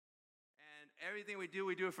Everything we do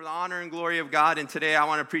it for the honor and glory of God. And today I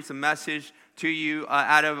want to preach a message to you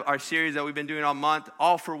out of our series that we've been doing all month,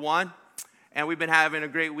 All for One. And we've been having a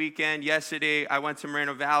great weekend. Yesterday, I went to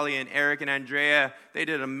Moreno Valley, and Eric and Andrea, they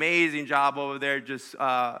did an amazing job over there just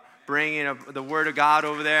bringing the Word of God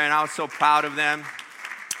over there, and I was so proud of them.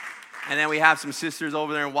 And then we have some sisters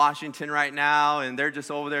over there in Washington right now, and they're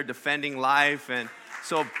just over there defending life, and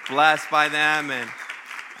so blessed by them.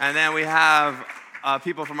 And then we have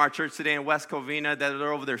people from our church today in West Covina that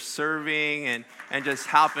are over there serving and just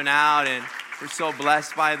helping out, and we're so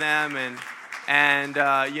blessed by them. And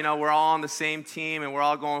we're all on the same team, and we're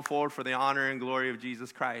all going forward for the honor and glory of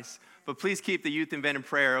Jesus Christ. But please keep the youth event in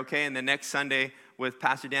prayer, okay? And the next Sunday with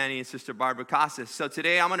Pastor Danny and Sister Barbara Casas. So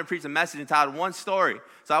today I'm going to preach a message entitled One Story.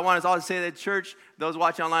 So I want us all to say that, church, those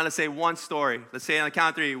watching online, let's say one story. Let's say it on the count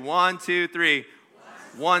of three. 1, 2, 3.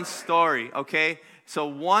 One story, okay? So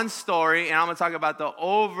one story, and I'm going to talk about the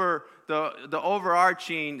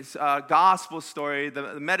overarching gospel story,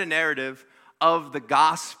 the meta-narrative of the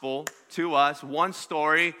gospel to us. One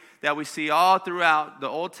story that we see all throughout the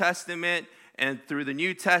Old Testament and through the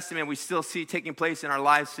New Testament, we still see taking place in our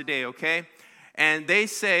lives today, okay? And they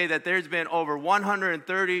say that there's been over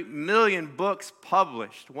 130 million books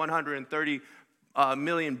published, 130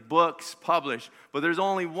 million books published. But there's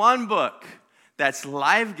only one book that's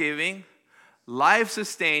life-giving,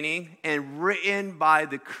 life-sustaining, and written by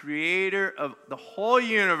the creator of the whole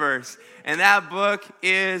universe. And that book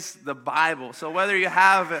is the Bible. So whether you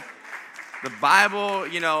have the Bible,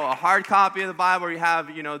 a hard copy of the Bible, or you have,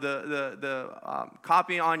 the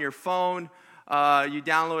copy on your phone, you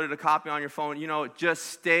downloaded a copy on your phone, just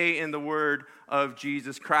stay in the Word of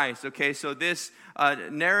Jesus Christ. Okay, so this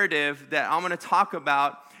narrative that I'm going to talk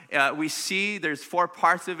about, we see there's 4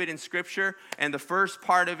 parts of it in Scripture, and the first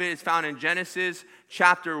part of it is found in Genesis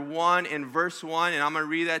chapter 1 and verse 1, and I'm going to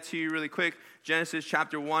read that to you really quick. Genesis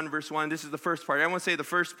chapter 1, verse 1. This is the first part. Everyone say the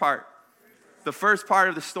first part. The first part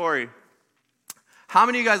of the story. How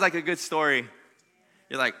many of you guys like a good story?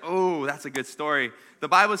 You're like, oh, that's a good story. The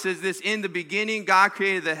Bible says this: in the beginning, God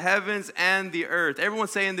created the heavens and the earth. Everyone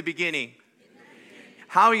say in the beginning.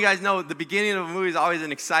 How many of you guys know the beginning of a movie is always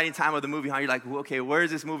an exciting time of the movie? How you're like, okay, where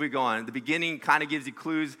is this movie going? The beginning kind of gives you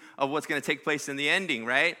clues of what's going to take place in the ending,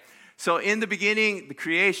 right? So in the beginning, the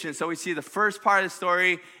creation. So we see the first part of the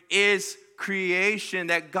story is creation,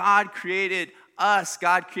 that God created us.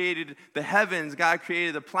 God created the heavens. God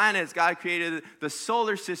created the planets. God created the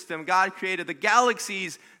solar system. God created the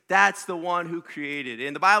galaxies. That's the one who created.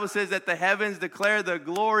 And the Bible says that the heavens declare the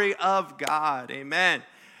glory of God. Amen.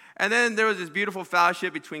 And then there was this beautiful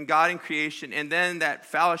fellowship between God and creation, and then that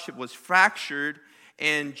fellowship was fractured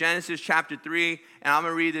in Genesis chapter 3, and I'm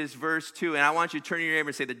going to read this verse 2, and I want you to turn to your neighbor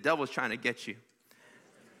and say, the devil's trying to get you.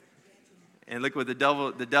 And look what the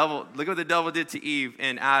devil did to Eve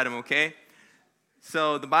and Adam, okay?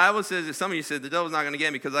 So the Bible says that some of you said, the devil's not going to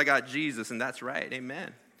get me because I got Jesus, and that's right,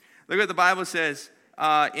 amen. Look what the Bible says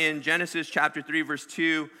in Genesis chapter 3, verse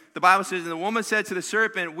 2. The Bible says, and the woman said to the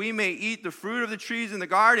serpent, we may eat the fruit of the trees in the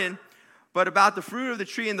garden, but about the fruit of the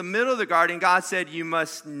tree in the middle of the garden, God said, you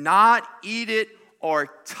must not eat it or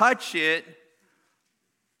touch it,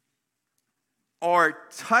 or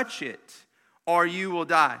you will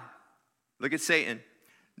die. Look at Satan.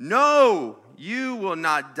 No, you will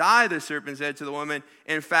not die, the serpent said to the woman.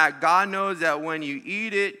 In fact, God knows that when you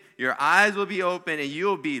eat it, your eyes will be open and you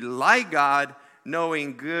will be like God,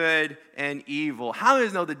 knowing good and evil. How many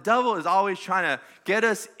of you know the devil is always trying to get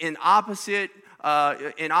us in opposites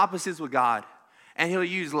with God? And he'll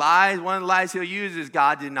use lies. One of the lies he'll use is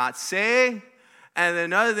God did not say. And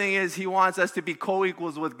another thing is he wants us to be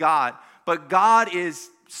co-equals with God. But God is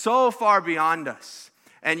so far beyond us.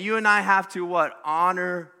 And you and I have to what?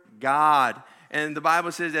 Honor God. And the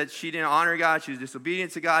Bible says that she didn't honor God. She was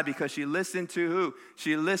disobedient to God because she listened to who?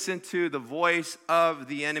 She listened to the voice of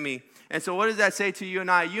the enemy. And so what does that say to you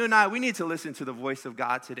and I? You and I, we need to listen to the voice of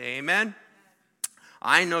God today. Amen?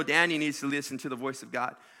 I know Danny needs to listen to the voice of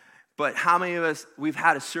God. But how many of us, we've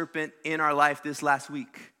had a serpent in our life this last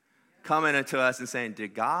week coming into us and saying,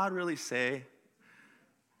 did God really say?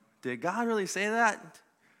 Did God really say that?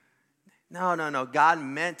 No. God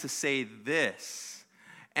meant to say this.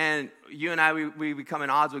 And you and I, we become in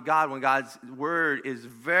odds with God when God's word is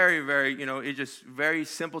very, very, it's just very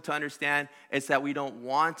simple to understand. It's that we don't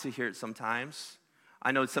want to hear it sometimes.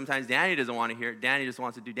 I know sometimes Danny doesn't want to hear it. Danny just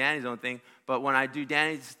wants to do Danny's own thing. But when I do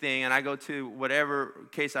Danny's thing and I go to whatever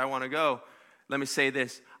case I want to go, let me say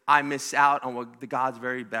this. I miss out on what the God's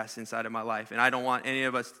very best inside of my life. And I don't want any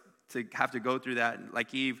of us to have to go through that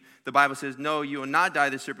like Eve. The Bible says, no, you will not die,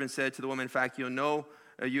 the serpent said to the woman. In fact, you'll know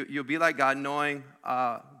You'll be like God, knowing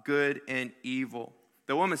good and evil.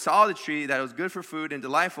 The woman saw the tree, that it was good for food and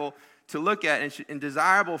delightful to look at and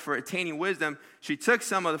desirable for attaining wisdom. She took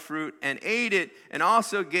some of the fruit and ate it, and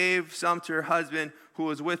also gave some to her husband who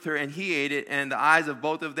was with her, and he ate it. And the eyes of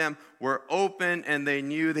both of them were open, and they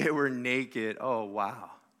knew they were naked. Oh, wow.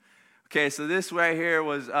 Okay, so this right here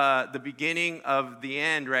was the beginning of the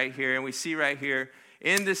end right here. And we see right here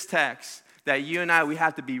in this text that you and I, we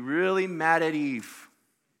have to be really mad at Eve.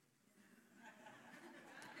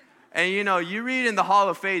 And, you read in the Hall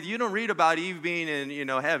of Faith, you don't read about Eve being in,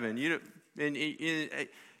 heaven. You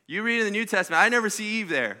read in the New Testament, I never see Eve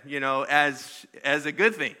there, as a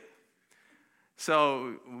good thing.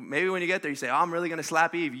 So maybe when you get there, you say, oh, I'm really going to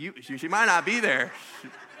slap Eve. She might not be there.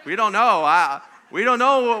 We don't know. We don't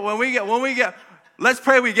know when we get. Let's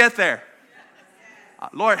pray we get there.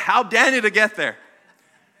 Lord, help Daniel to get there.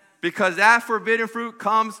 Because that forbidden fruit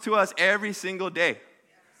comes to us every single day.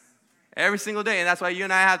 Every single day. And that's why you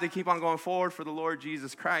and I have to keep on going forward for the Lord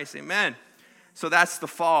Jesus Christ. Amen. So that's the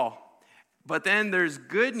fall. But then there's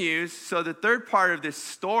good news. So the third part of this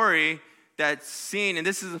story that's seen, and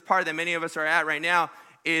this is the part that many of us are at right now,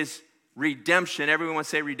 is redemption. Everyone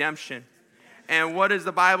say redemption. And what does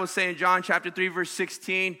the Bible say in John chapter 3, verse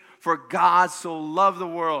 16? For God so loved the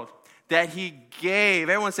world that he gave.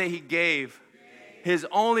 Everyone say he gave. His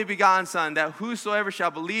only begotten Son, that whosoever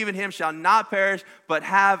shall believe in him shall not perish, but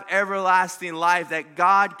have everlasting life. That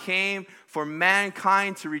God came for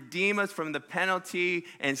mankind to redeem us from the penalty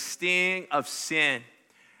and sting of sin.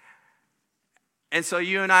 And so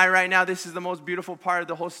you and I right now, this is the most beautiful part of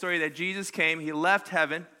the whole story, that Jesus came, he left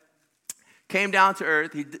heaven, came down to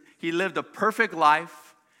earth, he lived a perfect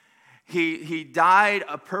life, he died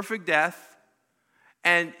a perfect death,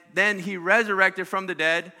 and then he resurrected from the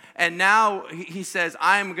dead, and now he says,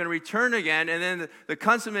 I'm going to return again. And then the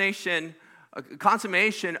consummation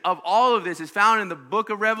of all of this is found in the book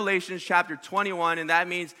of Revelation, chapter 21, and that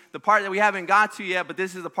means the part that we haven't got to yet, but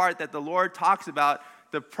this is the part that the Lord talks about,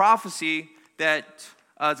 the prophecy that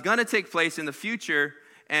is going to take place in the future,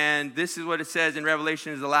 and this is what it says in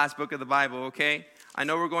Revelation, is the last book of the Bible, okay? I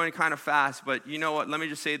know we're going kind of fast, but you know what? Let me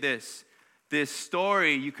just say this. This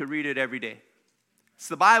story, you could read it every day. It's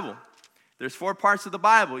the Bible. There's 4 parts of the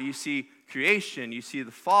Bible. You see creation, you see the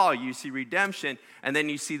fall, you see redemption, and then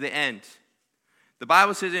you see the end. The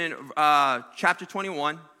Bible says in chapter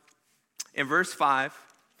 21, in verse 5,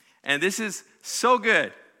 and this is so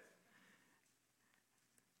good.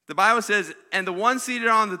 The Bible says, and the one seated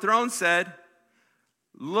on the throne said,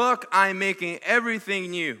 look, I'm making everything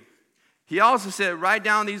new. He also said, write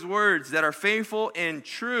down these words that are faithful and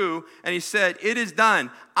true. And he said, it is done.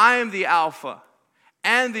 I am the Alpha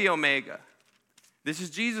and the Omega. This is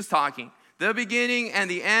Jesus talking. The beginning and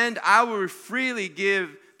the end, I will freely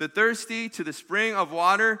give the thirsty to the spring of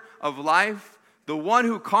water of life. The one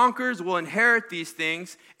who conquers will inherit these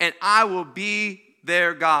things, and I will be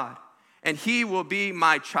their God, and he will be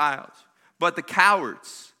my child. But the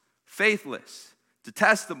cowards, faithless,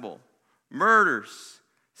 detestable, murderers,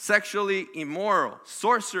 sexually immoral,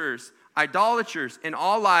 sorcerers, idolaters, and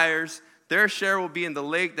all liars, their share will be in the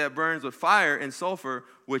lake that burns with fire and sulfur,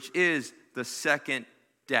 which is the second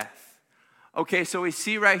death. Okay, so we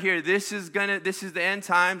see right here, this is the end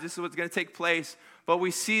times, this is what's going to take place. But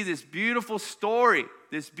we see this beautiful story,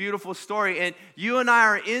 and you and I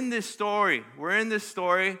are in this story. We're in this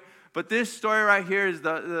story, but this story right here is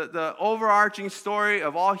the overarching story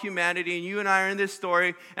of all humanity, and you and I are in this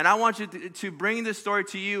story, and I want you to bring this story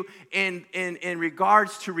to you in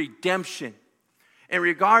regards to redemption. In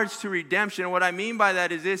regards to redemption, and what I mean by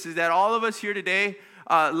that is this, is that all of us here today,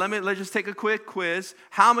 let's just take a quick quiz.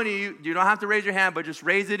 How many of you don't have to raise your hand, but just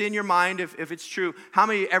raise it in your mind if it's true. How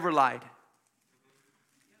many of you ever lied?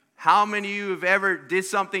 How many of you have ever did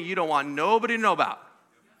something you don't want nobody to know about?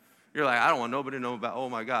 You're like, I don't want nobody to know about. Oh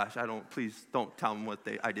my gosh, please don't tell them what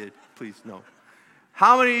I did. Please, no.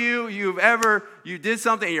 How many of you did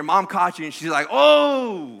something and your mom caught you and she's like,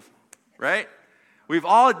 oh, right? We've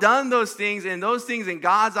all done those things, and those things in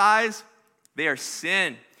God's eyes, they are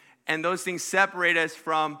sin. And those things separate us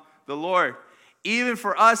from the Lord. Even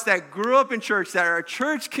for us that grew up in church, that are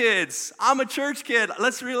church kids. I'm a church kid.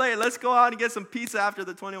 Let's relate. Let's go out and get some pizza after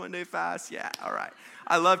the 21-day fast. Yeah, all right.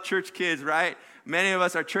 I love church kids, right? Many of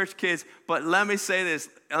us are church kids. But let me say this.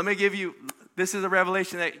 Let me give you, this is a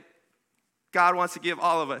revelation that God wants to give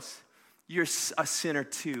all of us. You're a sinner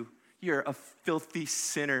too. You're a filthy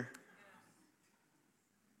sinner.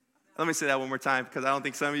 Let me say that one more time, because I don't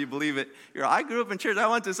think some of you believe it. I grew up in church. I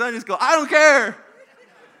went to Sunday school. I don't care.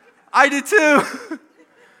 I did too.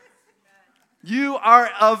 You are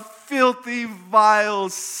a filthy, vile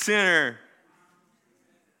sinner.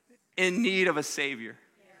 in need of a Savior.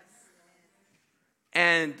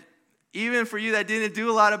 And even for you that didn't do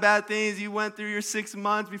a lot of bad things, you went through your 6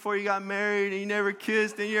 months before you got married, and you never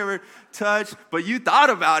kissed, and you never touched, but you thought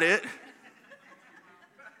about it.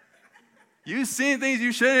 You've seen things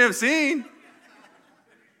you shouldn't have seen.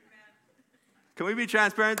 Can we be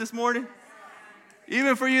transparent this morning?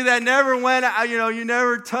 Even for you that never went, you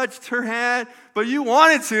never touched her hand, but you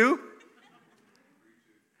wanted to.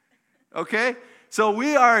 Okay? So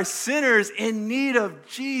we are sinners in need of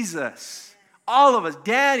Jesus. All of us.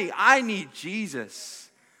 Danny, I need Jesus.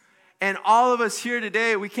 And all of us here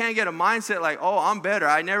today, we can't get a mindset like, oh, I'm better.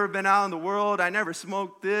 I never been out in the world. I never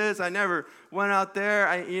smoked this. I never went out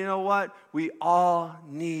there. You know what? We all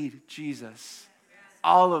need Jesus.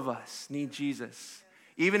 All of us need Jesus.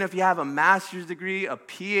 Even if you have a master's degree, a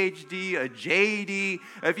PhD, a JD,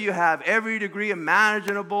 if you have every degree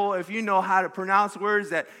imaginable, if you know how to pronounce words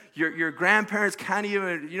that your grandparents can't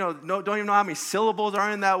even, don't even know how many syllables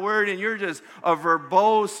are in that word, and you're just a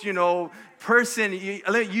verbose, person,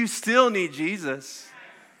 you still need Jesus.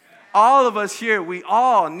 All of us here, we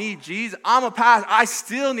all need Jesus. I'm a pastor. I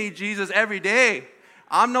still need Jesus every day.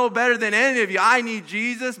 I'm no better than any of you. I need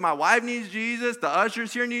Jesus. My wife needs Jesus. The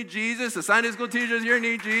ushers here need Jesus. The Sunday school teachers here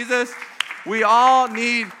need Jesus. We all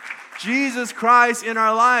need Jesus Christ in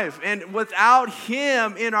our life. And without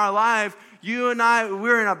him in our life, you and I,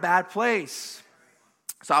 we're in a bad place.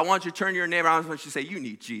 So I want you to turn to your neighbor. I want you to say, you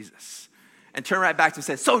need Jesus. And turn right back to him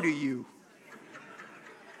and say, so do you.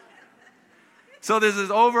 So there's this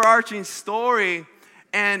overarching story,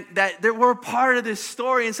 and that we're part of this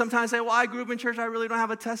story. And sometimes say, well, I grew up in church. I really don't have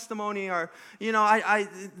a testimony, or, I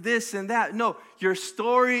this and that. No, your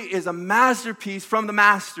story is a masterpiece from the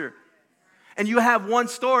master. And you have one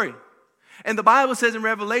story. And the Bible says in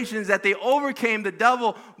Revelations that they overcame the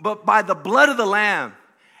devil, but by the blood of the Lamb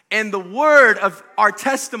and the word of our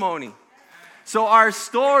testimony. So our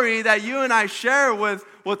story that you and I share with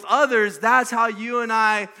others, that's how you and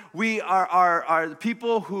I, we are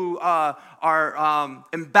people who are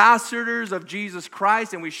ambassadors of Jesus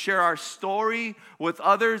Christ, and we share our story with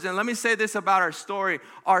others. And let me say this about our story.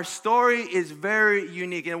 Our story is very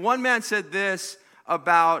unique. And one man said this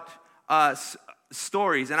about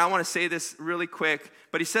stories, and I want to say this really quick,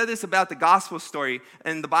 but he said this about the gospel story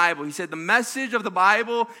in the Bible. He said the message of the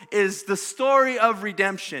Bible is the story of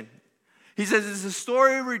redemption. He says it's a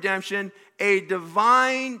story of redemption, a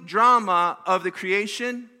divine drama of the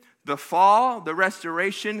creation, the fall, the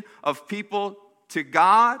restoration of people to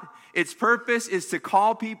God. Its purpose is to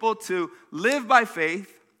call people to live by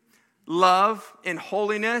faith, love, and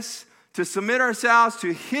holiness, to submit ourselves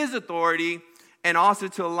to his authority, and also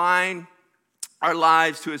to align our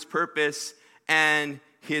lives to his purpose and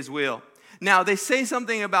his will. Now, they say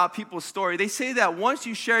something about people's story. They say that once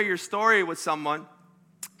you share your story with someone,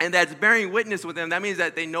 and that's bearing witness with them, that means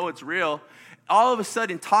that they know it's real. All of a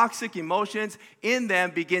sudden, toxic emotions in them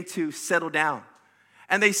begin to settle down.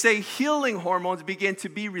 And they say healing hormones begin to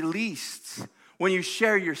be released when you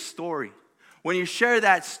share your story. When you share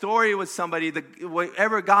that story with somebody,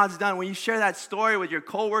 whatever God's done, when you share that story with your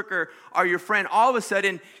coworker or your friend, all of a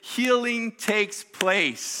sudden, healing takes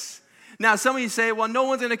place. Now, some of you say, well, no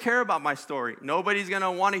one's going to care about my story. Nobody's going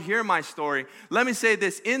to want to hear my story. Let me say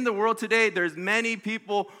this. In the world today, there's many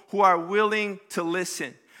people who are willing to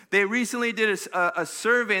listen. They recently did a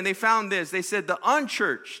survey, and they found this. They said the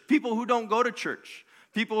unchurched, people who don't go to church,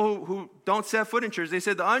 people who don't set foot in church, they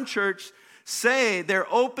said the unchurched say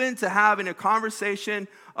they're open to having a conversation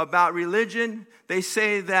about religion. They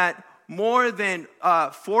say that more than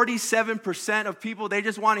 47% of people, they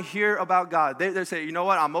just want to hear about God. They say, you know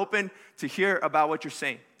what, I'm open to hear about what you're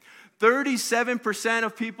saying. 37%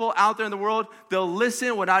 of people out there in the world, they'll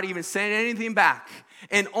listen without even saying anything back.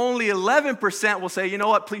 And only 11% will say, you know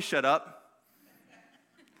what, please shut up.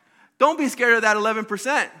 Don't be scared of that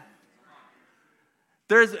 11%.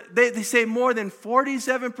 They say more than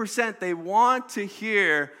 47%, they want to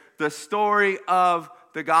hear the story of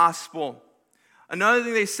the gospel. Another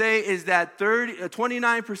thing they say is that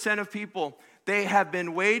 29% of people, they have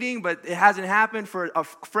been waiting, but it hasn't happened for a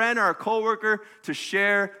friend or a coworker to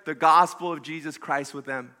share the gospel of Jesus Christ with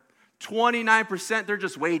them. 29%, they're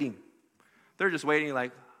just waiting. They're just waiting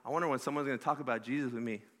like, I wonder when someone's going to talk about Jesus with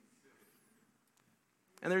me.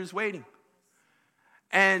 And they're just waiting.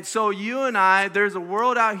 And so you and I, there's a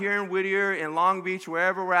world out here in Whittier, in Long Beach,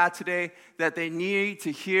 wherever we're at today, that they need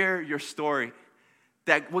to hear your story.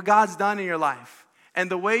 That what God's done in your life.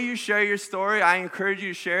 And the way you share your story, I encourage you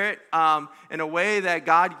to share it in a way that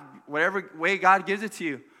God, whatever way God gives it to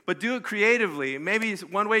you. But do it creatively. Maybe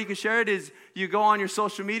one way you can share it is you go on your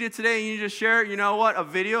social media today and you just share, you know what, a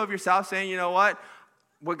video of yourself saying, you know what,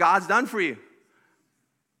 what God's done for you.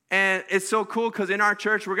 And it's so cool because in our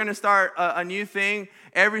church, we're going to start a new thing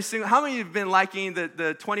every single. How many of you have been liking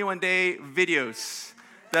the 21-day videos?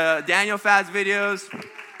 The Daniel Fast videos?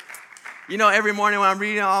 You know, every morning when I'm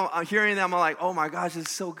reading, I'm hearing them, I'm like, oh my gosh, this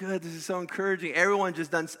is so good. This is so encouraging. Everyone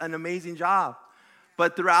just done an amazing job.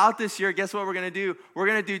 But throughout this year, guess what we're going to do? We're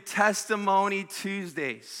going to do Testimony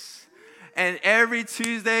Tuesdays. And every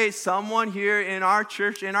Tuesday, someone here in our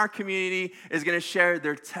church, in our community, is going to share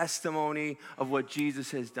their testimony of what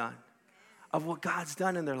Jesus has done, of what God's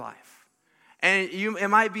done in their life. And it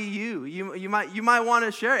might be you. You might want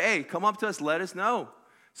to share. Hey, come up to us, let us know,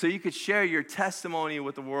 so you could share your testimony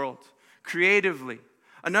with the world creatively.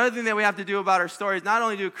 Another thing that we have to do about our story is not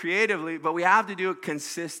only do it creatively, but we have to do it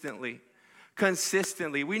consistently.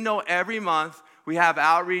 Consistently. We know every month we have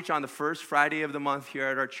outreach on the first Friday of the month here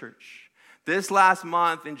at our church. This last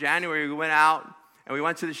month in January, we went out and we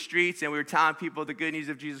went to the streets and we were telling people the good news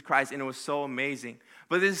of Jesus Christ, and it was so amazing.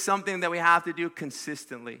 But this is something that we have to do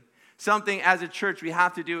consistently. Something as a church we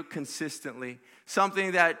have to do it consistently.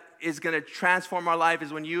 Something that is going to transform our life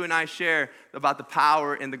is when you and I share about the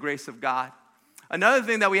power and the grace of God. Another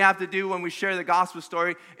thing that we have to do when we share the gospel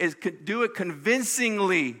story is do it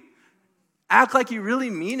convincingly. Act like you really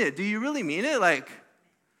mean it. Do you really mean it? Like,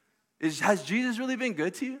 has Jesus really been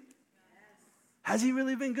good to you? Has he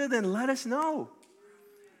really been good? Then let us know.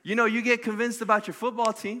 You know, you get convinced about your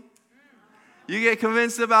football team. You get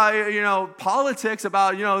convinced about, politics,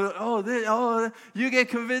 about, you get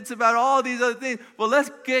convinced about all these other things. Well, let's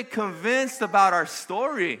get convinced about our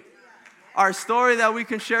story. Our story that we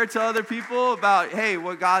can share to other people about, hey,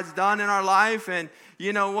 what God's done in our life. And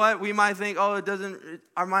you know what? We might think, oh,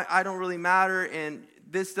 I don't really matter, and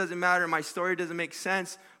this doesn't matter, my story doesn't make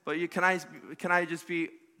sense. But can I just be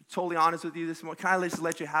totally honest with you this morning? Can I just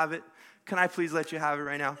let you have it? Can I please let you have it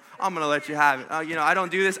right now? I'm going to let you have it. I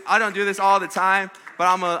don't do this all the time, but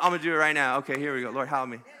I'm going to do it right now. Okay, here we go. Lord, help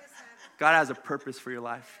me. God has a purpose for your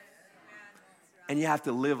life, and you have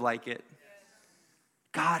to live like it.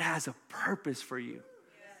 God has a purpose for you.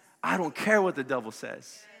 I don't care what the devil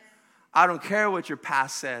says. I don't care what your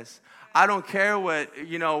past says. I don't care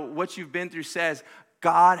what you've been through says.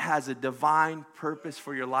 God has a divine purpose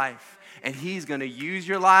for your life. And he's going to use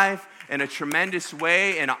your life in a tremendous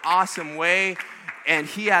way, in an awesome way. And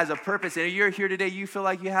he has a purpose. And if you're here today, you feel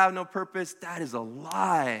like you have no purpose, that is a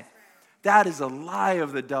lie. That is a lie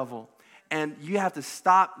of the devil. And you have to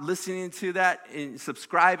stop listening to that and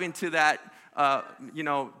subscribing to that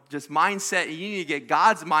just mindset. You need to get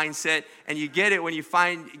God's mindset, and you get it when you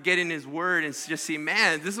get in his word and just see,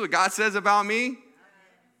 man, this is what God says about me.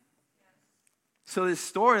 So this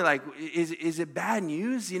story, like, is it bad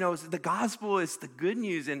news? The gospel is the good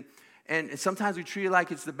news, and sometimes we treat it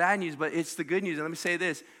like it's the bad news, but it's the good news. And let me say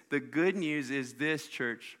this, the good news is this,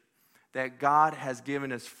 church, that God has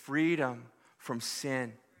given us freedom from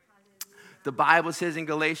sin. The Bible says in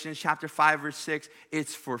Galatians chapter 5, verse 6,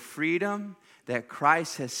 it's for freedom that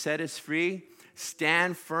Christ has set us free.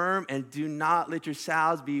 Stand firm and do not let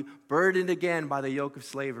yourselves be burdened again by the yoke of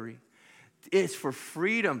slavery. It's for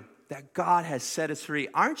freedom that God has set us free.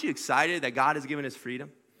 Aren't you excited that God has given us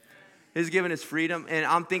freedom? He's given us freedom. And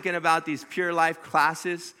I'm thinking about these Pure Life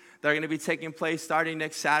classes that are going to be taking place starting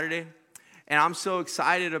next Saturday. And I'm so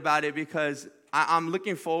excited about it because I'm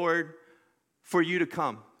looking forward for you to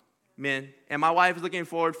come, men. And my wife is looking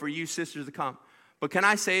forward for you sisters to come. But can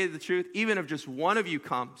I say the truth? Even if just one of you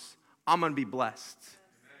comes, I'm going to be blessed.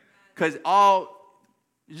 Because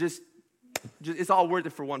it's all worth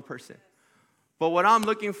it for one person. But what I'm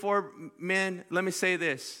looking for, men, let me say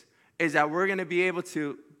this, is that we're going to be able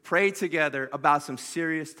to pray together about some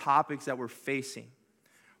serious topics that we're facing.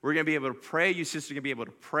 We're going to be able to pray. You sisters are going to be able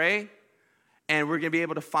to pray. And we're going to be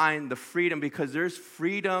able to find the freedom, because there's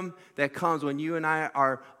freedom that comes when you and I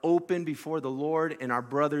are open before the Lord and our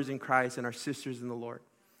brothers in Christ and our sisters in the Lord.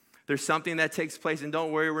 There's something that takes place, and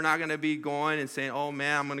don't worry, we're not going to be going and saying, oh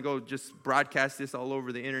man, I'm going to go just broadcast this all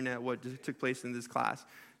over the internet, what just took place in this class.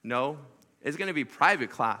 No, it's going to be private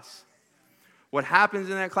class. What happens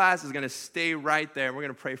in that class is going to stay right there. We're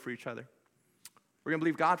going to pray for each other. We're going to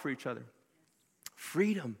believe God for each other.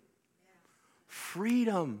 Freedom.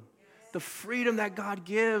 Freedom. The freedom that God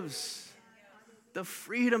gives. The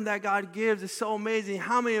freedom that God gives is so amazing.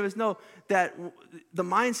 How many of us know that the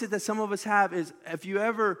mindset that some of us have is, if you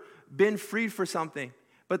ever been freed for something,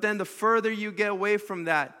 but then the further you get away from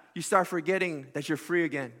that, you start forgetting that you're free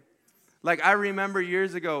again. Like, I remember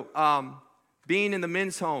years ago being in the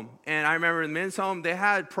men's home. And I remember in the men's home, they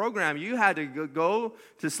had program. You had to go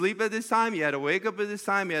to sleep at this time. You had to wake up at this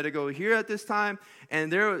time. You had to go here at this time.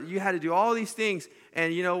 And you had to do all these things.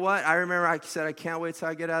 And you know what? I remember I said, I can't wait till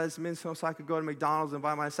I get out of this men's home so I could go to McDonald's and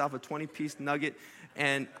buy myself a 20-piece nugget.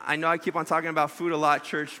 And I know I keep on talking about food a lot,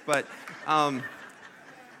 church, but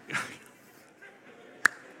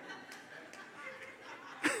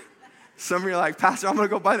some of you are like, Pastor, I'm going to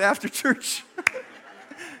go buy that after church.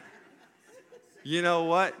 You know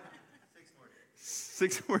what?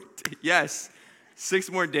 6 more days. Yes, 6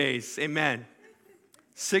 more days. Amen.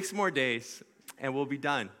 6 more days, and we'll be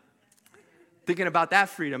done. Thinking about that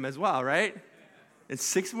freedom as well, right? In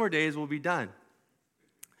 6 more days, we'll be done.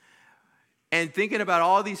 And thinking about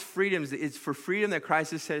all these freedoms, it's for freedom that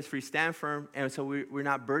Christ has set us free. Stand firm. And so we're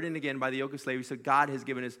not burdened again by the yoke of slavery. So God has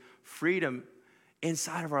given us freedom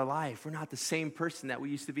inside of our life. We're not the same person that we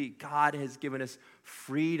used to be. God has given us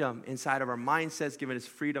freedom inside of our mindsets, given us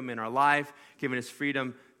freedom in our life, given us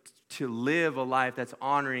freedom to live a life that's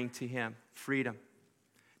honoring to Him. Freedom.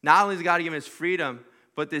 Not only has God given us freedom,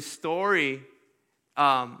 but this story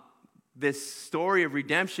of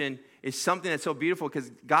redemption is something that's so beautiful because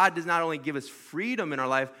God does not only give us freedom in our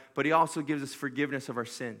life, but He also gives us forgiveness of our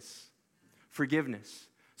sins. Forgiveness.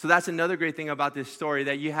 So that's another great thing about this story,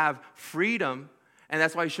 that you have freedom, and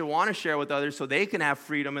that's why you should want to share with others so they can have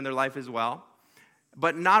freedom in their life as well.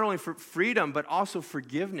 But not only for freedom, but also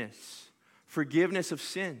forgiveness. Forgiveness of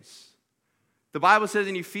sins. The Bible says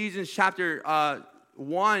in Ephesians chapter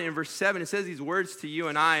 1 in verse 7, it says these words to you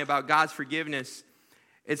and I about God's forgiveness.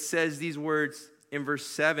 It says these words in verse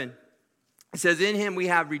 7. It says, in Him we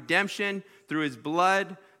have redemption through His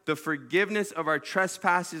blood, the forgiveness of our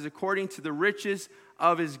trespasses according to the riches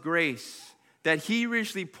of His grace, that He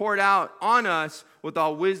richly poured out on us with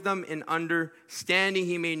all wisdom and understanding.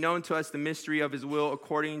 He made known to us the mystery of His will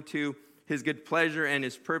according to His good pleasure and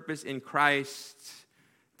His purpose in Christ.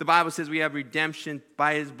 The Bible says we have redemption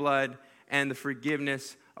by His blood and the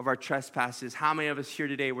forgiveness of our trespasses. How many of us here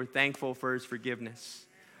today were thankful for His forgiveness?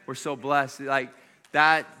 We're so blessed. Like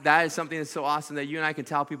that is something that's so awesome that you and I can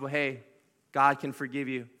tell people, hey, God can forgive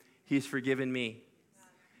you. He's forgiven me.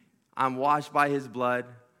 I'm washed by His blood.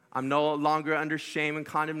 I'm no longer under shame and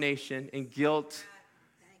condemnation and guilt.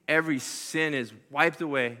 Every sin is wiped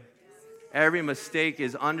away. Every mistake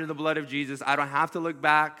is under the blood of Jesus. I don't have to look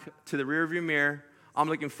back to the rearview mirror. I'm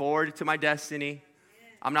looking forward to my destiny.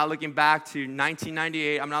 I'm not looking back to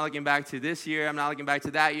 1998. I'm not looking back to this year. I'm not looking back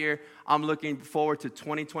to that year. I'm looking forward to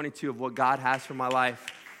 2022 of what God has for my life.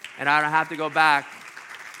 And I don't have to go back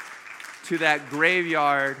to that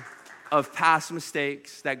graveyard of past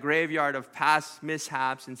mistakes, that graveyard of past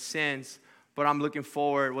mishaps and sins. But I'm looking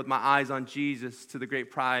forward with my eyes on Jesus to the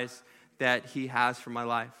great prize that He has for my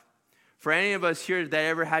life. For any of us here that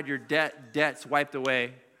ever had your debts wiped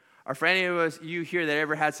away, or for any of us, you here that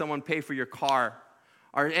ever had someone pay for your car,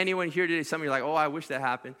 or anyone here today, some of you are like, oh, I wish that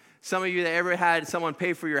happened. Some of you that ever had someone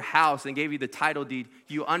pay for your house and gave you the title deed,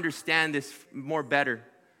 you understand this more better.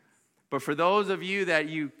 But for those of you that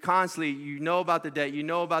you constantly, you know about the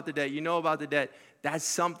debt, that's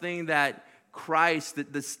something that Christ,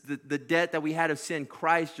 the debt that we had of sin,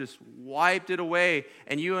 Christ just wiped it away.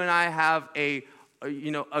 And you and I have a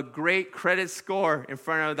great credit score in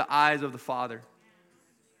front of the eyes of the Father.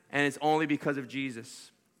 And it's only because of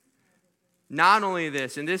Jesus. Not only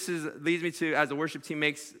this, and leads me to, as the worship team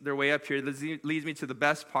makes their way up here, this leads me to the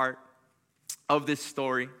best part of this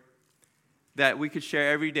story that we could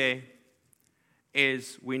share every day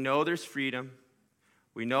is we know there's freedom,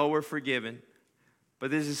 we know we're forgiven,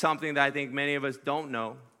 but this is something that I think many of us don't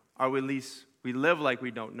know, or at least we live like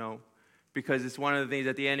we don't know, because it's one of the things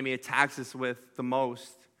that the enemy attacks us with the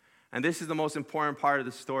most. And this is the most important part of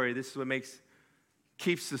the story. This is what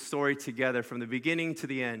keeps the story together from the beginning to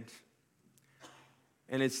the end.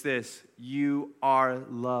 And it's this: you are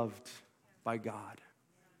loved by God.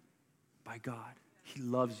 By God. He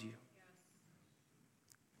loves you.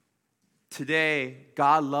 Today,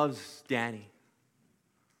 God loves Danny.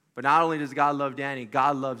 But not only does God love Danny,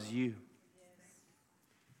 God loves you.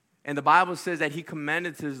 And the Bible says that He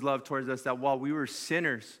commended His love towards us, that while we were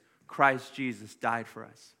sinners, Christ Jesus died for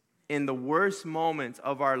us. In the worst moments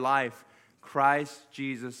of our life, Christ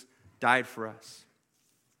Jesus died for us.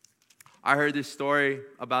 I heard this story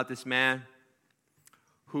about this man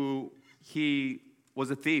who he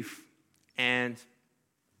was a thief, and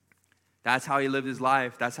that's how he lived his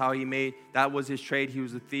life. That was his trade. He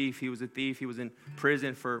was a thief. He was in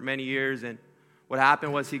prison for many years, and what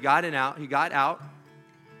happened was he got out,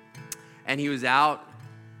 and he was out.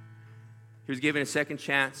 He was given a second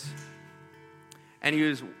chance, and he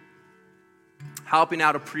was helping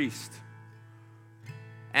out a priest.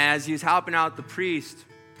 And as he was helping out the priest,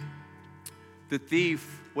 the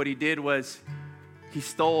thief, what he did was he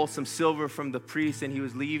stole some silver from the priest, and he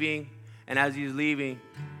was leaving. And as he was leaving,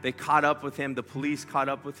 they caught up with him. The police caught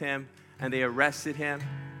up with him, and they arrested him.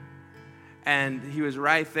 And he was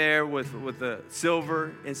right there with the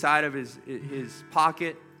silver inside of his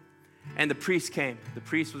pocket. And the priest came. The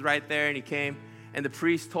priest was right there, and he came. And the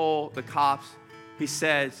priest told the cops, he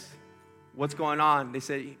says, what's going on? They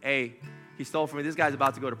said, hey, he stole from me. This guy's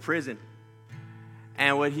about to go to prison.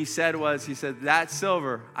 And what he said was, he said, that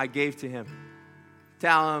silver I gave to him.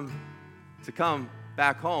 Tell him to come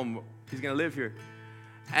back home. He's going to live here.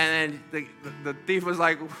 And then the thief was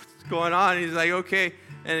like, what's going on? And he's like, okay.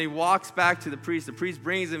 And he walks back to the priest. The priest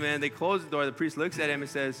brings him in. They close the door. The priest looks at him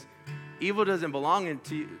and says, evil doesn't belong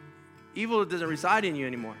to you. Evil doesn't reside in you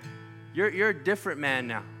anymore. You're a different man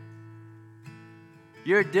now.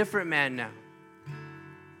 You're a different man now.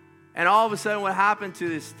 And all of a sudden, what happened to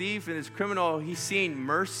this thief and this criminal, he's seen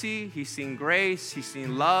mercy, he's seen grace, he's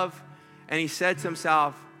seen love. And he said to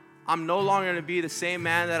himself, I'm no longer going to be the same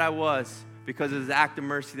man that I was because of this act of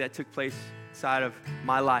mercy that took place inside of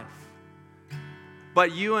my life.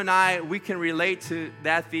 But you and I, we can relate to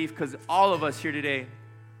that thief because all of us here today,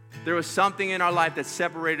 there was something in our life that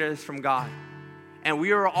separated us from God. And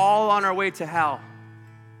we were all on our way to hell.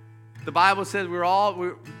 The Bible says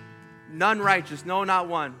we're none righteous, no, not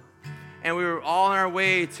one. And we were all on our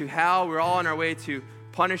way to hell. We were all on our way to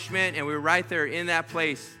punishment. And we were right there in that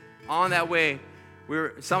place, on that way.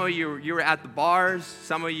 Some of you were at the bars.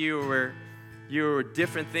 Some of you were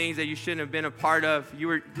different things that you shouldn't have been a part of.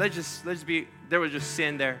 There was just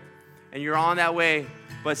sin there. And you're on that way.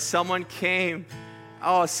 But someone came.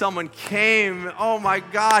 Oh, someone came. Oh my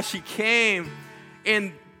gosh, he came.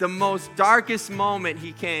 In the most darkest moment,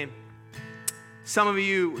 he came. Some of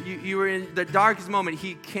you were in the darkest moment.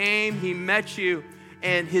 He came, he met you,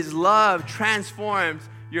 and his love transformed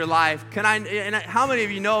your life. How many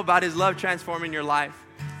of you know about his love transforming your life?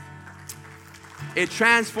 It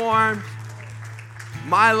transformed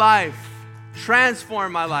my life.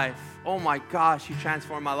 Transformed my life. Oh my gosh, he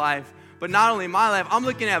transformed my life. But not only my life, I'm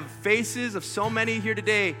looking at faces of so many here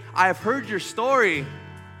today. I have heard your story.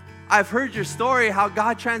 I've heard your story, how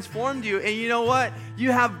God transformed you. And you know what?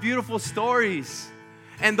 You have beautiful stories.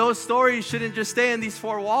 And those stories shouldn't just stay in these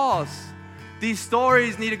four walls. These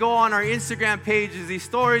stories need to go on our Instagram pages. These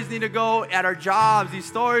stories need to go at our jobs. These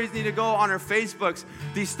stories need to go on our Facebooks.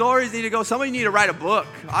 These stories need to go. Some of you need to write a book.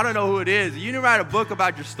 I don't know who it is. You need to write a book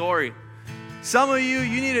about your story. Some of you,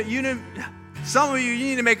 you need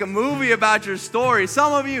to make a movie about your story.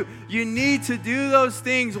 Some of you, you need to do those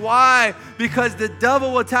things. Why? Because the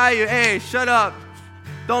devil will tell you, hey, shut up.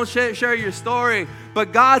 Don't share your story.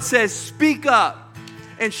 But God says, speak up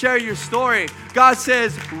and share your story. God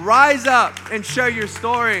says, rise up and share your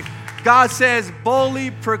story. God says,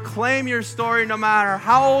 boldly proclaim your story no matter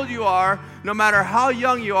how old you are, no matter how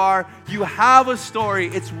young you are. You have a story.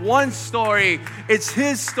 It's one story. It's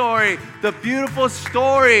his story. The beautiful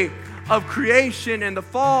story of creation and the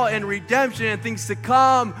fall and redemption and things to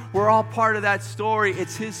come. We're all part of that story.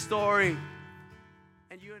 It's his story.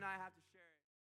 And you and I have to